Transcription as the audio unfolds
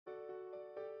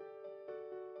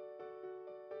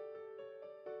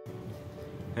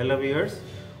Hello viewers,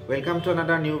 welcome to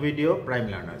another new video Prime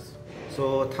Learners. So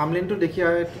thumbnail to দেখিয়া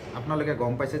আপোনালোকে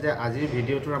গম পাইছে যে আজিৰ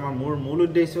ভিডিওটোৰ আমাৰ মূল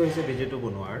উদ্দেশ্য হৈছে ভিডিওটো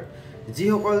বনোৱাৰ যি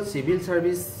সকল সিভিল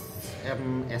সার্ভিস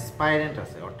এসপাইরেন্ট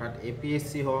আছে অর্থাৎ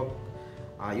APSC হক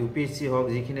UPSC হক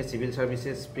যিখিনি সিভিল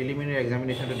সার্ভিসেস প্রিলিমিনারি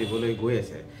এক্সামিনেশনটো দিবলৈ গৈ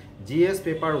আছে GS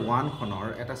পেপার 1 খনৰ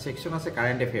এটা সেকশন আছে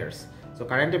কাৰেন্ট অ্যাফেয়াৰ্স সো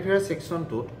কাৰেন্ট অ্যাফেয়াৰ্স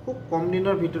সেকশনটো খুব কম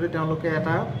দিনৰ ভিতৰতে তেওঁলোকে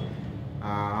এটা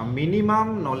মিনিমাম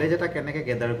নলেজ এটা কেনেকৈ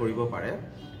গেদাৰ কৰিব পাৰে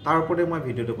তাৰ ওপৰতে মই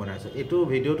ভিডিওটো বনাইছো এটো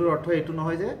ভিডিওটোৰ অৰ্থ এটো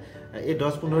নহয় যে এই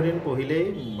 10-15 দিন পহিলেই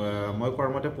মই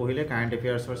কৰ্মতে পহিলে কাৰেন্ট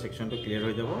অ্যাফেয়াৰ্সৰ সেকশনটো ক্লিয়াৰ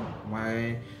হৈ যাব মই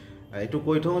এটো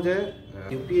কৈ থওঁ যে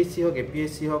UPSC হক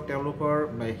APSC হক তেওঁলোকৰ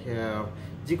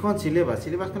যিখন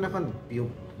সিলেবাসখন এখন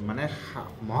মানে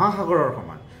মহাসাগৰৰ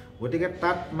সমান গতিকে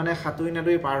তাত মানে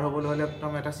হাতুইনাদুই পাৰ হ'বলৈ হলে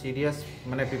একদম এটা সিৰিয়াস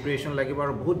মানে প্ৰিপাৰেচন লাগিব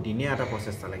আৰু বহুত দিনীয়া এটা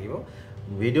প্ৰচেষ্টা লাগিব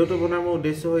ভিডিওটো বনাৰ মোৰ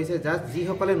উদ্দেশ্য হৈছে জাস্ট যি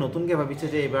সকলে নতুনকৈ ভাবিছে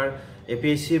যে এবাৰ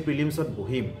APSC প্ৰিলিমছত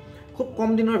বহিম খুব কম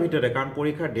দিনৰ ভিতৰতে কাৰণ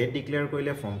পৰীক্ষাৰ ডেট ডিক্লেয়াৰ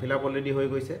কৰিলে ফৰ্ম ফিল আপ অলৰেডি হৈ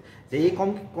গৈছে যে এই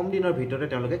কম দিনৰ ভিতৰতে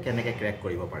তেওঁলোকে কেনেকৈ ক্ৰেক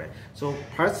কৰিব পাৰে সো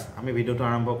ফাৰ্স্ট আমি ভিডিওটো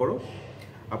আৰম্ভ কৰোঁ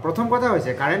প্ৰথম কথা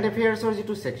হৈছে কাৰেন্ট অ্যাফেয়াৰ্সৰ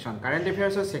যেটো সেকশন কাৰেন্ট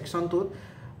অ্যাফেয়াৰ্সৰ সেকশনটোত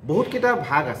বহুত কিটা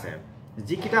ভাগ আছে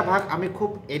যিকিটা ভাগ আমি খুব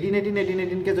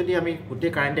এদিনকে যদি আমি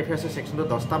গোটেই কারেন্ট অ্যাফেয়াৰ্সৰ সেকশনটো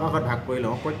 10টা ভাগত ভাগ কৰি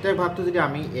লওঁ প্ৰত্যেক ভাগটো যদি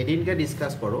আমি এদিনকে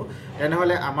ডিসকাস কৰোঁ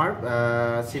তেনেহলে আমাৰ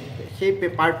সেই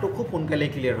পেপাৰটো খুব সোনকালে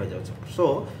ক্লিয়াৰ হৈ যাব সো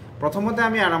প্ৰথমতে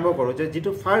আমি আৰম্ভ কৰোঁ যে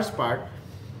যেটো ফাৰ্স্ট পাৰ্ট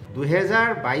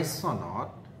 2022 চনত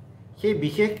সেই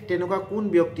বিশেষ তেনেকুৱা কোন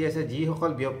ব্যক্তি আছে যি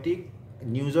সকল ব্যক্তি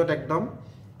নিউজত একদম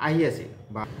আহি আছে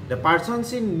বা দ্য পাৰ্সনস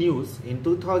ইন নিউজ ইন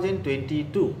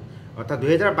 2022 অৰ্থাৎ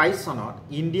 2022 চনত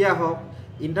ইণ্ডিয়া হওক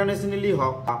ইন্টাৰনেশনালি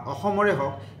হক অসমৰে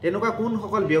হক তেনেকুৱা কোন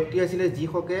সকল ব্যক্তি আছিল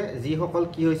যি সকল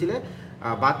কি হৈছিল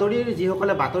বাতৰিৰ যি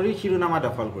সকলে বাতৰিৰ শিৰোনামা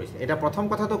দখল কৰিছিল এটা প্ৰথম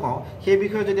কথাটো কওঁ সেই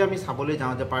বিষয়ে যদি আমি চাবলৈ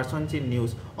যাওঁ যে পাৰ্সনস ইন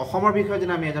নিউজ অসমৰ বিষয়ে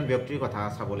যদি আমি এজন ব্যক্তিৰ কথা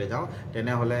চাবলৈ যাওঁ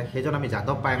তেনেহলে সেইজন আমি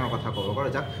যাদৱ পায়েঙৰ কথা ক'ব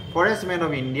পাৰোঁ যাক ফৰেষ্ট মেন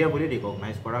অফ ইণ্ডিয়া বুলি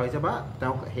ৰিকগনাইজ কৰা হৈছে বা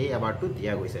তেওঁক সেই এৱাৰ্ডটো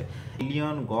দিয়া গৈছে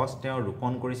মিলিয়ন গছ তেওঁ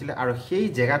ৰোপণ কৰিছিল আৰু সেই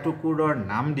জেগাটুকুৰৰ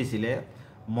নাম দিছিলে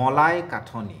মলাই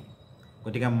কাঠনি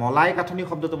গতিকে মলাই কাঠনি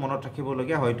শব্দটো মনত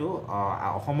ৰাখিবলগীয়া হয়তো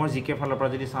অসমৰ জিকে ফালৰ পৰা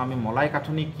যদি চাওঁ আমি মলাই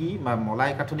কাঠনি কি বা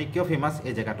মলাই কাঠনি কিয় ফেমাস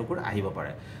এই জেগাটুকুৰ আহিব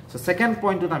পাৰে সো সেকেন্ড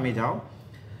পইণ্টত আমি যাওঁ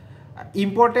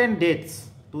ইম্পৰ্টেন্ট ডেটস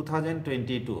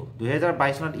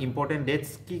 2022 চনত ইম্পৰ্টেন্ট ডেটস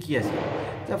কি আছে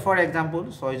যে ফৰ এক্সাম্পল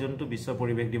 6 জুনটো বিশ্ব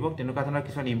পৰিৱেশ দিৱস তেনেকুৱা ধৰণৰ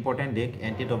কিছুমান ইম্পৰ্টেন্ট ডেট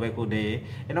এন্টি টবেকো ডে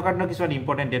এনেকুৱা ধৰণৰ কিছুমান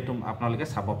ইম্পৰ্টেন্ট ডেট আপোনালোকে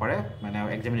চাব পাৰে মানে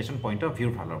এক্সামিনেশ্যন পইণ্ট অফ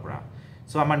ভিউৰ ফালৰ পৰা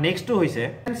সো আমাৰ নেক্সটটো হৈছে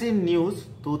ইন নিউজ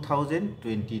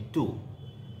 2022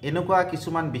 এনেকুৱা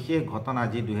কিছুমান বিশেষ ঘটনা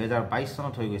যি 2022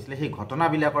 চনত হৈ গৈছিল সেই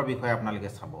ঘটনাবিলাকৰ বিষয়ে আপোনালোকে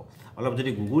চাব অলপ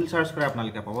যদি গুগল সাৰ্চ কৰে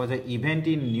আপোনালোকে পাব যে ইভেন্ট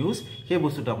ইন নিউজ সেই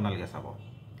বস্তুটো আপোনালোকে চাব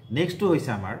নেক্সটটো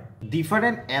হৈছে আমাৰ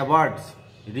ডিফাৰেন্ট এৱাৰ্ডস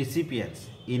ৰিচিপিয়েন্টস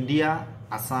ইণ্ডিয়া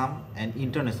আসাম এণ্ড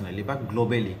ইণ্টাৰনেশ্যনেলি বা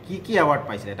গ্লোবেলি কি এৱাৰ্ড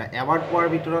পাইছিল এটা এৱাৰ্ড পোৱাৰ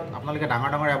ভিতৰত আপোনালোকে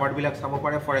ডাঙৰ এৱাৰ্ডবিলাক চাব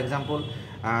পাৰে ফৰ এক্সাম্পল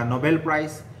নোবেল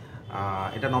প্ৰাইজ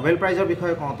এটা নোবেল প্ৰাইজৰ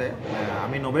বিষয়ে কওঁতে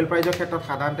আমি নোবেল প্ৰাইজৰ ক্ষেত্ৰত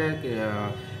সাধাৰণতে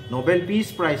নোবেল পিস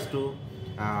প্ৰাইজটো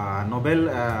নোবেল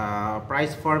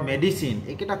প্ৰাইজ ফৰ মেডিচিন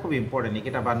এইকেইটা খুব ইম্পৰ্টেণ্ট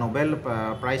এইকেইটা বা নোবেল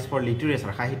প্ৰাইজ ফৰ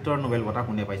লিটাৰেচাৰ সাহিত্যৰ নোবেল বঁটা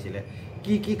কোনে পাইছিলে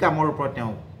কি কামৰ ওপৰত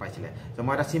তেওঁ পাইছিলে তো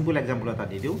মই এটা সিম্পল এক্সাম্পল এটা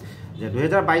দি দিওঁ যে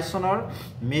 2022 চনৰ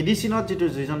মেডিচিনত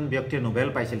যিজন ব্যক্তিয়ে নোবেল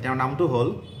পাইছিল তেওঁৰ নামটো হ'ল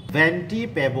ভেণ্টি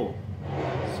পেবো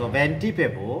সো ভেণ্টি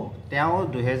পেবো তেওঁ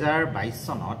 2022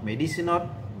 চনত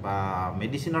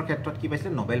মেডিচিনৰ ক্ষেত্ৰত কি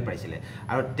পাইছিলে নোবেল পাইছিলে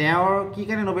আৰু তেওঁৰ কি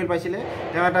কাৰণে নোবেল পাইছিলে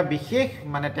তেওঁ এটা বিশেষ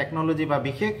মানে টেকনলজি বা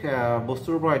বিশেষ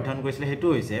বস্তুৰ ওপৰত অধ্যয়ন কৰিছিলে হেতু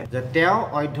হৈছে যে তেওঁ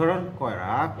অধ্যয়ন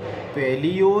কৰা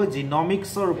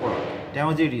পেলিওজিনমিক্সৰ ওপৰত তেওঁ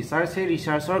যি ৰিসাৰ্চ সেই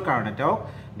ৰিসাৰ্চৰ কাৰণে তেওঁ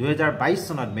 2022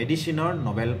 চনত মেডিচিনৰ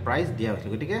নোবেল প্ৰাইজ দিয়া হৈছিল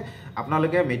গতিকে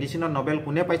আপোনালোকে মেডিচিনৰ নোবেল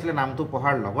কোনে পাইছিলে নামটো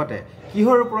পঢ়াৰ লগতে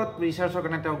কিহৰ ওপৰত ৰিসাৰ্চৰ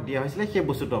কাৰণে তেওঁক দিয়া হৈছিলে সেই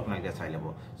বস্তুটো আপোনালোকে চাই ল'ব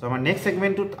সো আমাৰ নেক্সট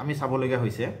সেগমেন্টত আমি চাবলগীয়া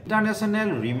হৈছে international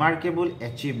remarkable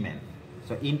achievement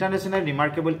so international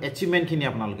remarkable এচিভমেন্টখিনি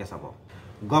আপোনালোকে চাব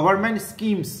government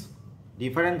schemes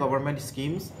different government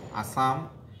schemes Assam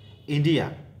India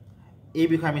এই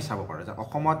বিষয়ে আমি চাব পাৰোঁ যে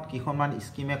অসমত কিখনমান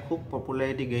স্কিমে খুব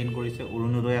পপুলাৰিটি গেইন কৰিছে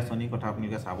অৰুণোদয় আঁচনিৰ কথা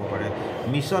আপোনালোকে চাব পাৰে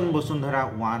মিছন বসুন্ধৰা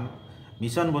 1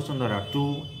 মিছন বসুন্ধৰা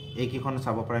 2 এইকেইখন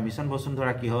চাব পাৰে মিছন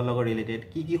বসুন্ধৰা কিহৰ লগত ৰিলেটেড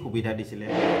কি সুবিধা দিছিলে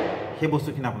সেই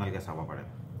বস্তুখিনি আপোনালোকে চাব পাৰে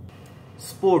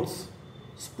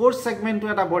স্পৰ্টছ সেগমেন্টটো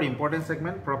এটা বৰ important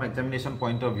segment from examination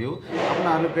point of view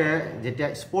আপোনালোকে যেতিয়া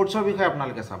স্পৰ্টছৰ বিষয়ে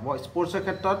আপোনালোকে চাব স্পৰ্টছৰ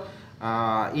ক্ষেত্ৰত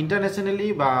ইন্টাৰনেশ্যনেলি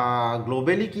বা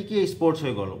গ্লোবেলি কি স্পৰ্টছ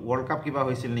হৈ গ'ল ওয়াৰ্ল্ড কাপ কিবা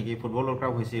হৈছিল নেকি ফুটবল ওয়াৰ্ল্ড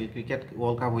কাপ হৈছিল ক্ৰিকেট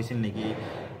ওয়াৰ্ল্ড কাপ হৈছিল নেকি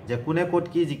যে কোনে ক'ত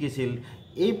কি জিকিছিল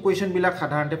এই কোৱেশ্যনবিলাক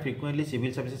সাধাৰণতে ফ্ৰিকুৱেণ্টলি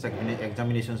সিভিল সাৰ্ভিসেছ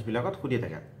এক্সামিনেশ্যনছ বিলাকত সুধি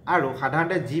থাকে আৰু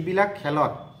সাধাৰণতে যিবিলাক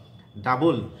খেলত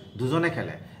ডাবল দুজনে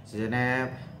খেলে যেনে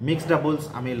মিক্সড ডাবলছ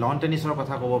আমি লন টেনিছৰ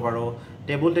কথা ক'ব পাৰোঁ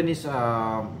টেবুল টেনিছ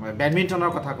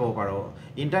বেডমিণ্টনৰ কথা ক'ব পাৰোঁ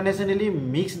ইণ্টাৰনেশ্যনেলি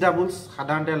মিক্সড ডাবলছ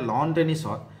সাধাৰণতে লন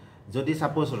টেনিছত যদি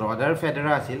সাপোজ ৰজাৰ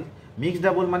ফেডাৰাৰ আছিল মিক্সড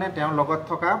ডাবল মানে তেওঁৰ লগত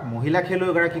থকা মহিলা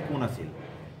খেলুৱৈগৰাকী কোন আছিল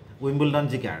উইম্বলডন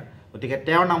জিকাৰ গতিকে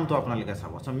তেওঁৰ নামটো আপোনালোকে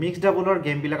চাব সো মিক্সড ডাবলৰ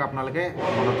গেমবিলাক আপোনালোকে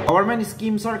গভৰ্ণমেণ্ট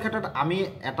স্কিমছৰ ক্ষেত্ৰত আমি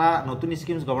এটা নতুন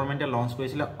স্কিমছ গভৰ্ণমেণ্টে লঞ্চ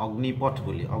কৰিছিলে অগ্নিপথ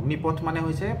বুলি অগ্নিপথ মানে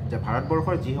হৈছে যে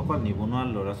ভাৰতবৰ্ষৰ যিসকল নিবনুৱা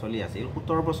ল'ৰা ছোৱালী আছিল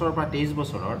 17 বছৰৰ পৰা 23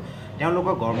 বছৰৰ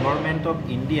তেওঁলোকক গভৰ্ণমেণ্ট অফ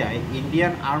ইণ্ডিয়াই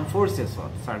ইণ্ডিয়ান আৰ্ম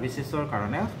ফ'ৰ্চেছত ছাৰ্ভিচেছৰ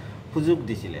কাৰণে সুযোগ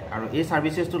দিছিলে আৰু এই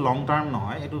ছাৰ্ভিচেছটো লং টাৰ্ম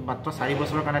নহয় এইটো মাত্ৰ 4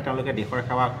 বছৰৰ কাৰণে তেওঁলোকে দেশৰ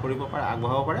সেৱা কৰিব পাৰে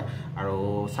আগবঢ়াব পাৰে আৰু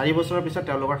 4 বছৰৰ পিছত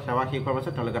তেওঁলোকৰ সেৱা শেষ হোৱাৰ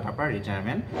পিছত তেওঁলোকে তাৰ পৰা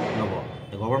ৰিটায়াৰমেণ্ট ল'ব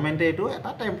গভৰ্ণমেণ্টে এইটো এটা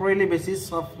টেম্পৰেৰী বেচিছ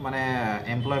অফ মানে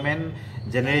এমপ্লয়মেণ্ট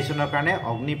জেনেৰেশ্যনৰ কাৰণে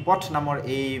অগ্নিপথ নামৰ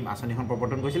এই আঁচনিখন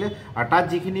প্ৰৱৰ্তন কৰিছিলে আৰু তাত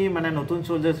যিখিনি মানে নতুন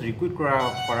চলজাৰ্ছ ৰিক্ৰুইট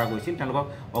কৰা গৈছিল তেওঁলোকক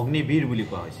অগ্নিবীৰ বুলি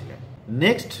কোৱা হৈছিলে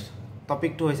নেক্সট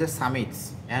টপিকটো হৈছে সামিটছ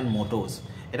এণ্ড মটোজ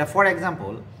এটা ফৰ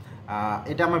এক্সাম্পল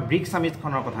এটা আমাৰ ব্ৰিক্স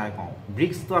সামিটখনৰ কথাই কওঁ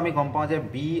ব্ৰিক্সটো আমি গম পাওঁ যে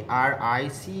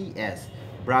BRICS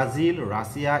Brazil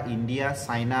Russia India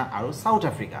China আৰু সাউথ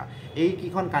আফ্ৰিকা এই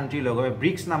কিখন কাণ্ট্ৰিৰ লগে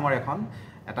ব্ৰিক্স নামৰ এখন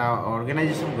এটা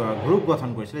অৰ্গেনাইজেশ্যন গ্ৰুপ গঠন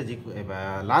কৰিছিলে যি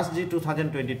লাষ্ট যি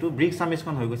 2022 ব্ৰিক্স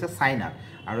সামিটখন হৈ গৈছে চাইনাত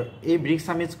আৰু এই ব্ৰিক্স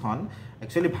সামিটখন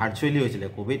একচুৱেলি ভাৰ্চুৱেলি হৈছিলে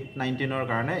COVID-19ৰ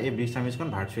কাৰণে এই ব্ৰিক্স সামিটখন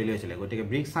ভাৰ্চুৱেলি হৈছিলে গতিকে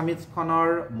ব্ৰিক্স সামিটখনৰ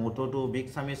মোটোটো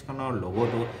ব্ৰিক্স সামিটখনৰ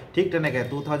লগোটো ঠিক তেনেকৈ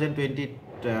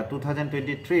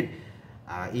 2023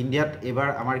 ইণ্ডিয়াত এবাৰ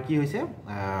আমাৰ কি হৈছে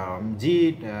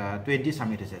G20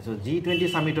 সামিট হৈছে সো G20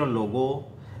 সামিটৰ লগো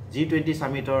G20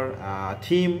 সামিটৰ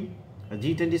থিম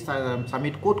G20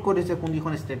 সামিট ক'ত হৈছে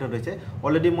কোনখন ষ্টেটত হৈছে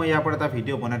অলৰেডি মই ইয়াৰ পৰা এটা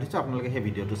ভিডিঅ' বনাই দিছোঁ আপোনালোকে সেই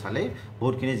ভিডিঅ'টো চালে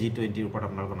বহুতখিনি G20ৰ ওপৰত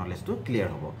আপোনালোকৰ নলেজটো ক্লিয়াৰ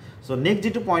হ'ব সো নেক্সট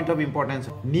যিটো point of importance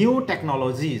new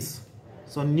technologies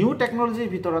so new টেকন'লজিৰ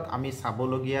ভিতৰত আমি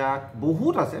চাবলগীয়া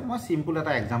বহুত আছে মই চিম্পল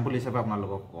এটা এক্সাম্পল হিচাপে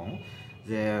আপোনালোকক কওঁ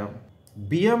যে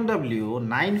BMW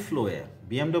 9 ফ্লোৱে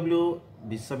BMW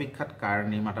বিশ্ববিখ্যাত কাৰ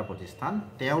নিৰ্মাতা প্ৰতিষ্ঠান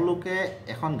তেওঁলোকে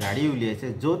এখন গাড়ী উলিয়াইছে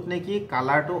য'ত নেকি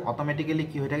কালাৰটো অটোমেটিক্যালি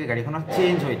কি হৈ থাকে গাড়ীখনৰ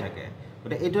চেঞ্জ হৈ থাকে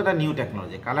গতিকে এইটো এটা new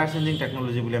technology colour changing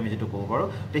technology বুলি আমি যেটো ক'ব পাৰোঁ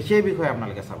তে সেই বিষয়ে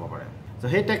আপোনালোকে চাব পাৰে সো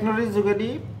সেই টেকন'লজিৰ যোগেদি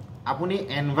আপুনি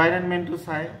এনভাইৰনমেণ্টটো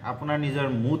চাই আপোনাৰ নিজৰ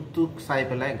মুডটো চাই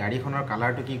পেলাই গাড়ীখনৰ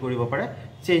কালাৰটো কি কৰিব পাৰে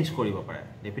চেঞ্জ কৰিব পাৰে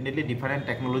ডেফিনেটলি ডিফাৰেণ্ট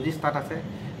টেকন'লজিজ তাত আছে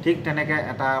ঠিক তেনেকৈ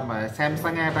এটা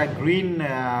স্যামসাঙে এটা গ্ৰীণ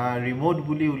ৰিমোট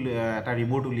বুলি এটা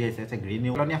ৰিমোট উলিয়াইছে যে গ্ৰীণ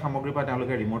পেলনীয়া সামগ্ৰীৰ পৰা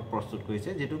তেওঁলোকে ৰিমোট প্ৰস্তুত কৰিছে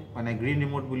যেটো মানে গ্ৰীণ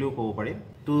ৰিমোট বুলিও ক'ব পাৰি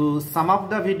to sum up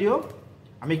the video'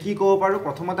 আমি কি ক'ব পাৰোঁ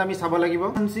প্ৰথমতে আমি চাব লাগিব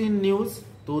news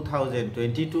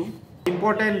 2022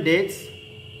 important that's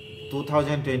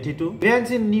 2022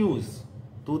 events in news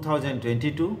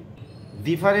 2022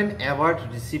 different award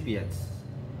recipients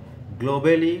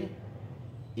globally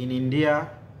in India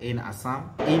in Assam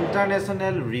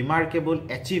international remarkable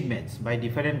achievements by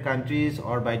different countries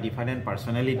or by different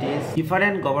personalities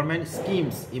different government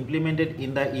schemes implemented in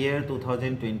the year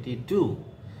 2022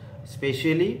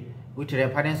 especially with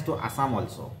reference to Assam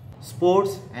also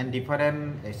sports and different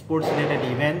sports related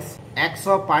events acts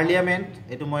of parliament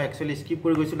etu moi actually skip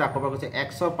kori goisil akoba goise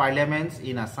acts of parliaments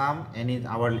in Assam and in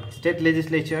our state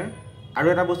legislature aru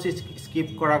eta bostu skip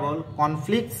kora gol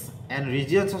conflicts and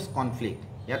regions of conflict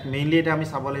yat mainly eta ami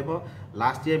sabo laibo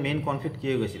last year main conflict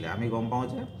ki goisile ami gom pao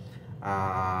je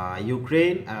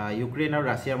Ukraine aru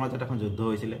Russia majot ekhon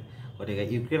juddho hoisile gotike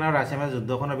Ukraine aru Russia majot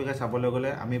juddho khonor bikai sabole gole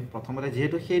ami prothomote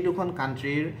jehetu sei dukhon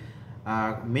countryr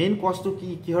main কষ্টটো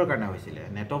কিহৰ কাৰণে হৈছিলে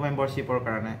নেটো মেম্বাৰশ্বিপৰ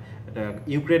কাৰণে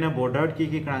ইউক্ৰেইনৰ বৰ্ডাৰত কি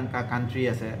country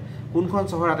আছে কোনখন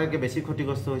চহৰ আটাইতকৈ বেছি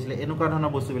ক্ষতিগ্ৰস্ত হৈছিলে এনেকুৱা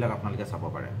ধৰণৰ বস্তুবিলাক আপোনালোকে চাব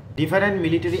পাৰে ডিফাৰেণ্ট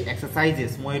মিলিটাৰী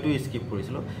এক্সাৰচাইজেছ মই এইটো স্কিপ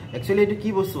কৰিছিলোঁ একচুৱেলি এইটো কি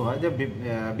বস্তু হয় যে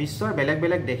বিশ্বৰ বেলেগ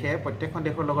বেলেগ দেশে প্ৰত্যেকখন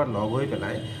দেশৰ লগত লগ হৈ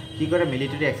পেলাই কি কৰে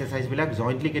মিলিটাৰী এক্সাৰচাইজবিলাক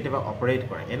জইণ্টলি কেতিয়াবা অপাৰেট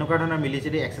কৰে এনেকুৱা ধৰণৰ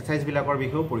মিলিটাৰী এক্সাৰচাইজবিলাকৰ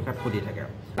বিষয়েও পৰীক্ষাত সুধি থাকে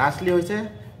লাষ্টলি হৈছে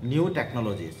নিউ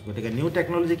টেকন'লজিজ গতিকে নিউ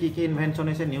টেকন'লজি কি ইনভেনশ্যন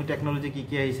হৈছে নিউ টেকন'লজি কি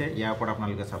আহিছে ইয়াৰ ওপৰত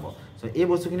আপোনালোকে চাব সো এই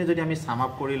বস্তুখিনি যদি আমি সাম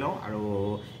আপ কৰি লওঁ আৰু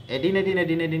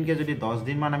এদিনকৈ যদি 10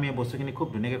 দিনমান আমি এই বস্তুখিনি খুব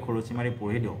ধুনীয়াকৈ খৰচি মাৰি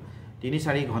পঢ়ি দিওঁ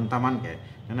 3-4 ঘণ্টামানকৈ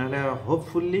তেনেহ'লে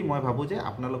হোপফুল্লি মই ভাবোঁ যে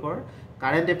আপোনালোকৰ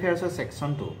কাৰেণ্ট এফেয়াৰ্ছৰ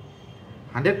ছেকশ্যনটো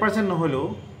 100% নহ'লেও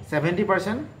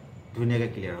 70% ধুনীয়াকৈ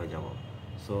ক্লিয়াৰ হৈ যাব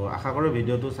সো আশা কৰোঁ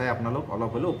ভিডিঅ'টো চাই আপোনালোক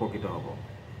অলপ হ'লেও উপকৃত হ'ব